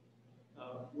materials.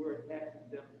 We're a tax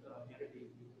exempt entity.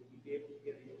 Would you be able to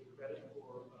get any credit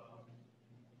for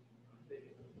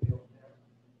saving the sales tax?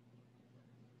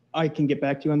 I can get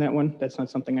back to you on that one. That's not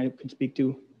something I could speak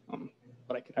to,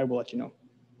 but I will let you know.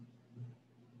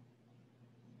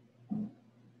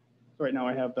 So right now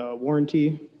I have the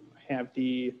warranty, I have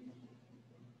the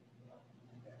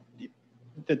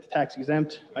tax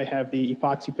exempt, I have the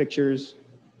epoxy pictures,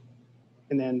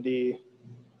 and then the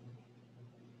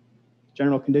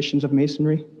general conditions of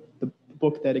masonry, the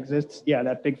book that exists. Yeah,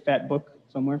 that big fat book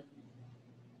somewhere.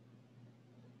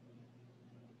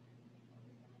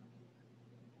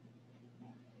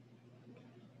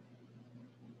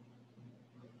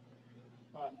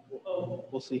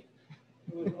 We'll see.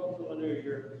 It was also under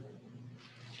your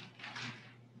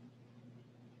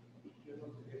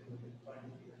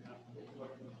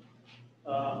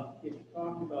if you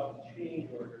talk about change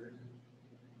orders,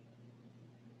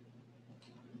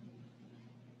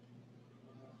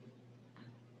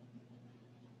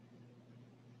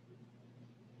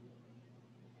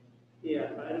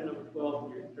 Yeah, item number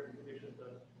 12, your term conditions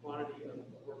of quantity of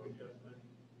work adjustment.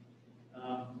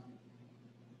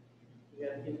 We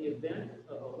have, in the event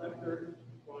of a lesser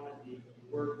quantity of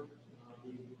work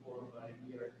being performed by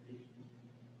ERC,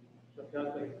 shall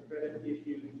calculate the credit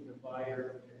issued to the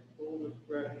buyer at full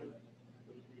discretion,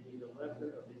 which may be the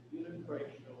lesser of the unit price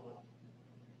shown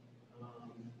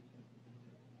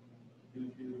due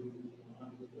to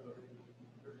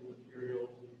certain materials,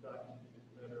 such,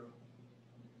 etc.,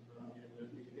 and the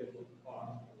rescheduled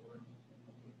cost.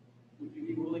 Would you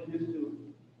be willing just to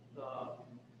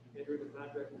enter the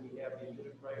contract when we have the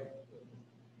unit price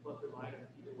plus or minus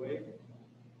either way?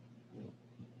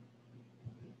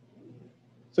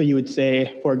 So you would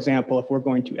say, for example, if we're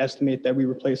going to estimate that we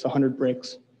replace 100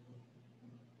 bricks,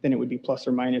 then it would be plus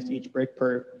or minus each brick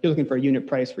per, you're looking for a unit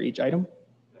price for each item?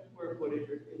 That's square footage,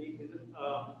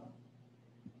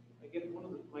 I guess one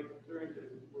of my concerns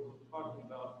is we're talking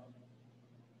about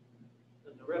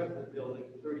the rest of the building,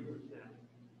 30%.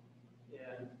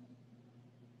 And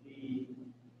the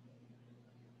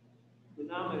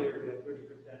denominator at 30%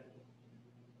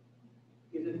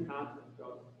 isn't constant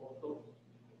throughout the proposal.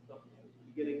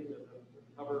 Beginning the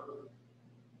cover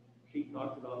sheet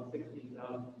talks about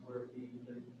 16,000 square feet in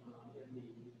the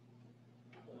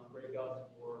breakouts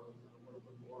for work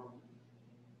performed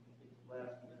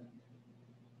last minute.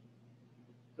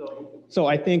 So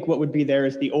I think what would be there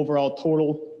is the overall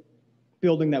total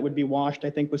building that would be washed, I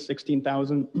think was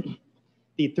 16,000.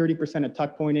 The 30% of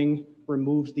tuck pointing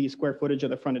removes the square footage of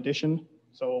the front addition.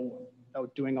 So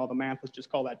without doing all the math, let's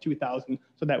just call that 2,000.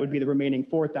 So that would be the remaining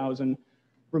 4,000.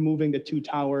 Removing the two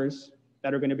towers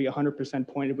that are going to be 100%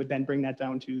 pointed would then bring that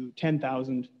down to 10,000,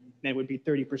 and it would be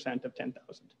 30% of 10,000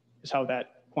 is how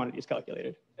that quantity is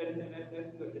calculated. And that's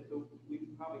good. So we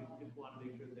probably just want to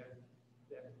make sure that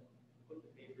put the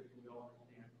papers so we all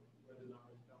understand where the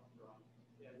numbers come from.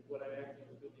 And what I'm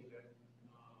actually assuming that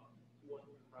once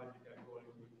the project got going,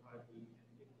 we would probably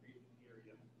increase the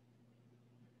area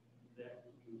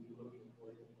that we would be looking for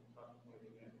in the tuck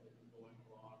pointing as it's going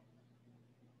along.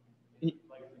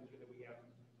 Like make sure that we have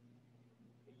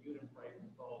the unit price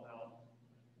called out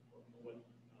for what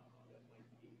that might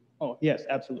be. Oh, yes,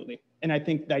 absolutely. And I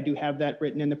think I do have that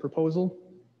written in the proposal,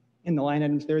 in the line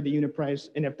items there, the unit price.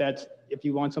 And if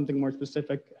you want something more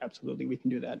specific, absolutely, we can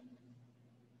do that.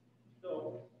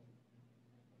 So,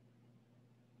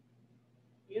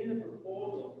 in the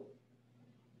proposal,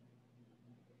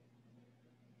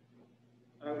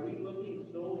 are we looking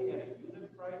solely at a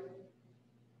unit price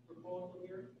proposal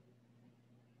here?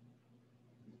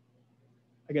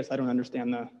 I guess I don't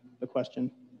understand the question.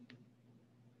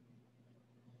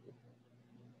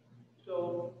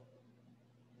 So,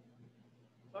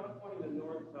 tuck pointing the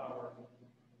north tower,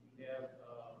 we have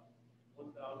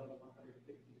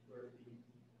 1,160 square feet.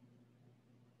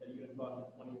 That unit cost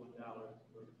of $21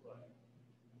 per foot.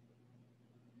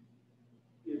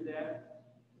 Is that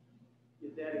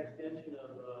extension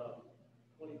of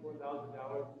 $24,000?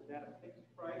 Is that a fixed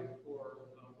price, or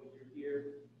when you're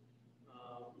here,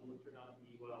 will it turn out to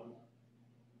be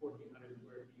 1,400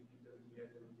 square feet because we have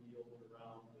to reveal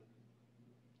around?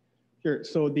 Sure.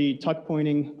 So the tuck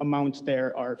pointing amounts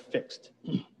there are fixed.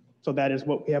 So that is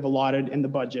what we have allotted in the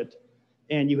budget.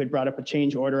 And you had brought up a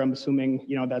change order. I'm assuming,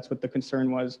 that's what the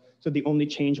concern was. So the only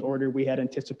change order we had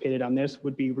anticipated on this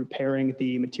would be repairing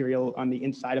the material on the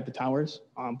inside of the towers.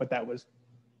 But that was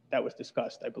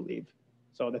discussed, I believe.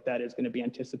 So that is going to be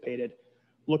anticipated.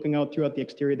 Looking out throughout the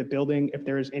exterior of the building, if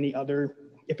there is any other,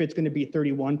 if it's going to be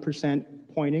 31%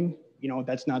 pointing,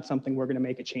 that's not something we're going to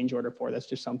make a change order for. That's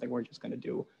just something we're just going to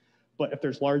do. But if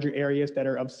there's larger areas that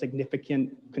are of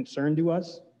significant concern to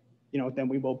us, then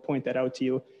we will point that out to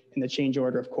you. And the change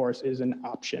order, of course, is an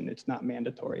option. It's not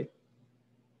mandatory.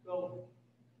 So,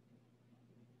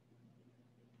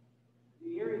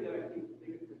 the area that I think is the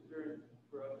biggest concern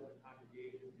for us as a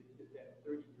congregation is that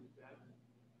 30%.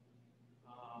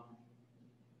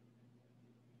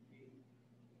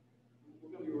 We're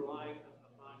going to be relying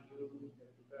upon you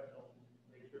as professionals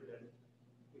to make sure that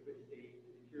if it's a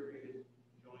deteriorated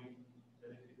joint,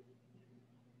 that it's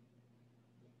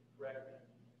correct.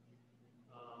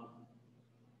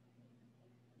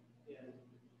 And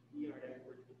we are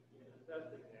experts in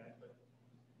assessing that, but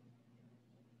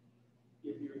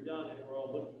if you're done and we're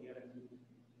all looking at it,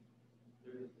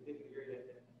 there's a significant area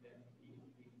that needs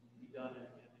to be done, and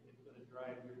it's going to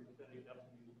drive your percentage up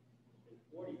to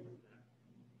 40%.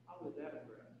 How is that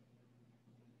addressed?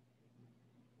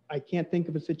 I can't think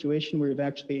of a situation where we've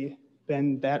actually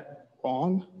been that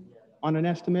wrong on an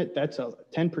estimate. That's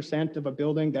 10% of a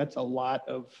building. That's a lot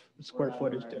of square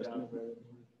footage to estimate.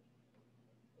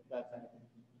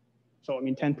 So,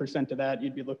 10% of that,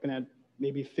 you'd be looking at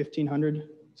maybe 1,500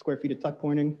 square feet of tuck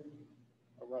pointing.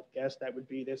 A rough guess, that would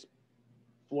be this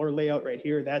floor layout right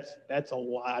here. That's a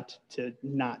lot to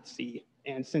not see.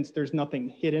 And since there's nothing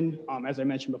hidden, as I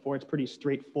mentioned before, it's pretty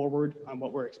straightforward on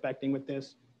what we're expecting with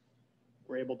this.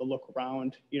 We're able to look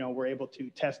around, we're able to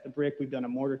test the brick. We've done a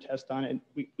mortar test on it.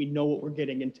 We know what we're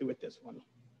getting into with this one.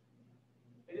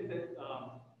 I did that,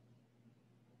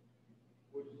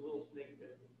 which is a little snake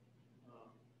pit,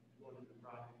 going into the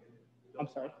project. I'm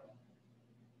sorry.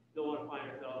 Don't want to find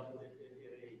ourselves in a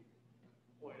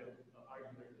point of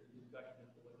argument or discussion as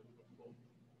to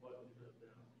what is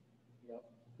there.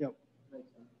 Yep.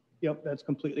 Yep, that's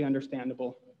completely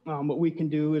understandable. What we can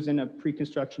do is in a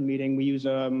pre-construction meeting, we use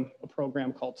a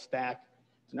program called STACK.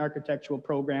 It's an architectural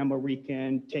program where we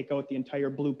can take out the entire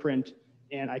blueprint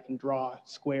and I can draw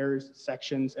squares,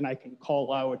 sections, and I can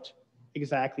call out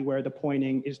exactly where the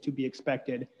pointing is to be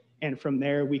expected. And from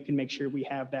there, we can make sure we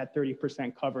have that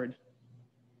 30% covered.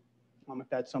 If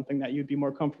that's something that you'd be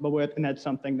more comfortable with, and that's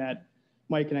something that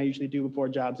Mike and I usually do before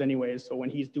jobs anyways. So when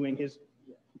he's doing his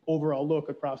overall look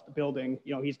across the building,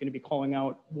 he's going to be calling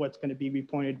out what's going to be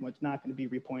repointed, what's not going to be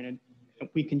repointed. And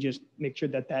we can just make sure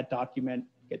that that document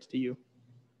gets to you.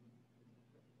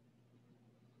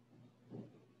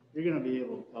 You're gonna be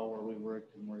able to tell where we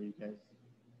worked and where you guys.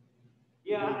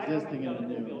 Yeah, I don't Existing think and I'm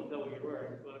the going to be new. able to tell where you were.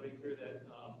 I just want to make sure that,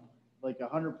 Like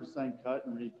 100% cut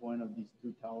and repoint of these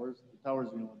two towers. The towers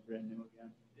are gonna look brand new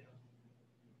again.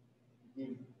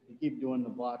 You keep doing the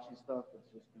blotchy stuff,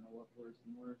 it's just gonna look worse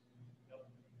and worse.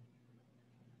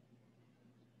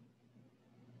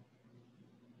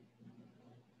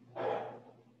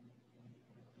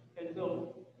 and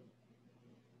so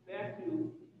back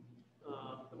to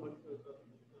somewhat of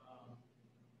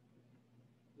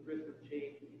the risk of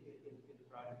change in the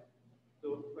project.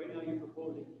 So right now you're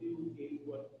proposing 2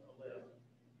 80-foot lifts.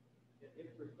 And if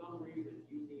for some reason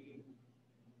you need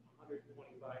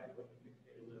 125-foot fixed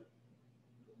lift,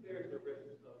 there's the risk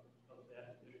of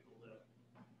that additional lift.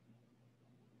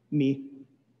 Me.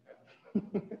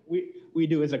 we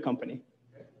do as a company.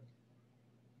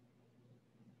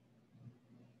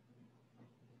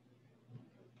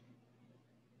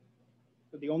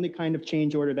 So the only kind of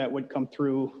change order that would come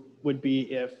through would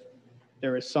be if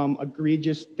there is some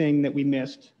egregious thing that we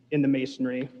missed in the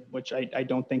masonry, which I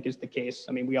don't think is the case.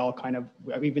 I mean, we all kind of,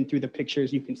 even through the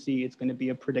pictures, you can see it's going to be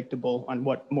a predictable on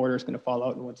what mortar is going to fall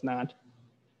out and what's not.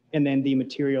 And then the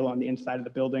material on the inside of the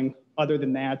building. Other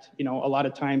than that, a lot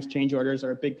of times change orders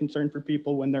are a big concern for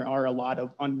people when there are a lot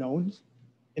of unknowns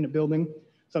in a building.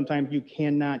 Sometimes you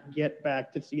cannot get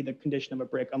back to see the condition of a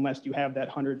brick unless you have that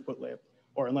 100-foot lift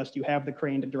or unless you have the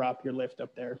crane to drop your lift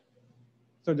up there.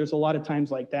 So there's a lot of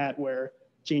times like that where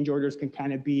change orders can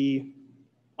kind of be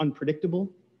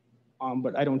unpredictable,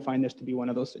 but I don't find this to be one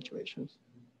of those situations.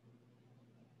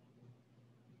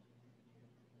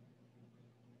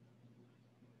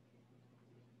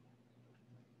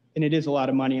 And it is a lot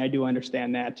of money. I do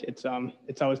understand that. It's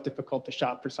always difficult to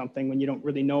shop for something when you don't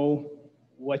really know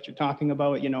what you're talking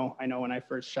about. I know when I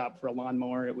first shopped for a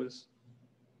lawnmower, it was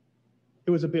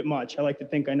a bit much. I like to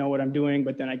think I know what I'm doing,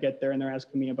 but then I get there and they're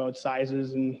asking me about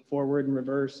sizes and forward and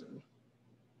reverse. And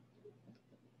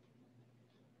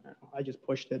I just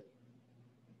pushed it.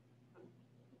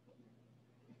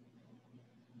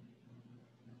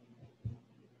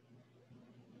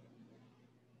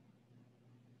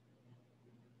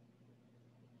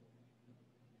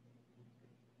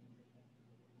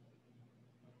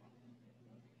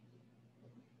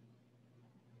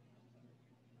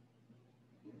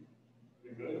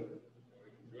 Good.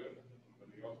 Good.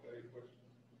 Anybody else got any questions?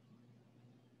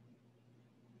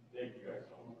 Thank you guys.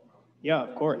 Yeah,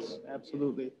 of course.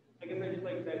 Absolutely. I guess I just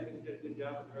like to say I think you did a good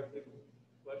job with addressing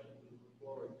questions and move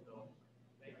forward, so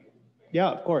thank you. Yeah,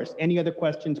 of course. Any other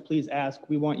questions, please ask.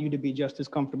 We want you to be just as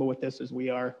comfortable with this as we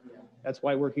are. That's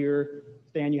why we're here.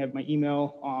 Stan, you have my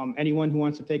email. Anyone who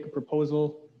wants to take a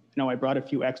proposal, I brought a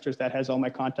few extras that has all my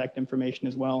contact information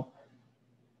as well.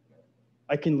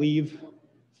 I can leave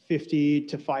 50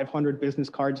 to 500 business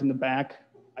cards in the back.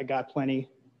 I got plenty,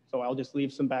 so I'll just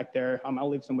leave some back there. I'll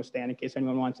leave some with Stan in case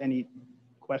anyone wants any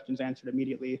questions answered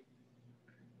immediately.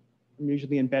 I'm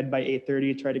usually in bed by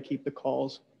 8:30, try to keep the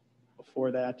calls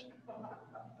before that.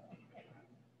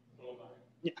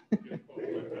 Yeah.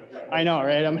 I know,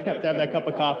 right? I'm gonna have to have that cup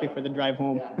of coffee for the drive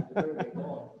home.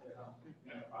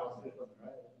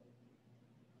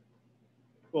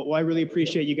 Well, I really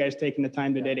appreciate you guys taking the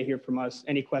time today to hear from us.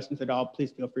 Any questions at all,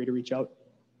 please feel free to reach out.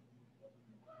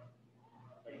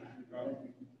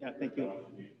 Yeah, thank you.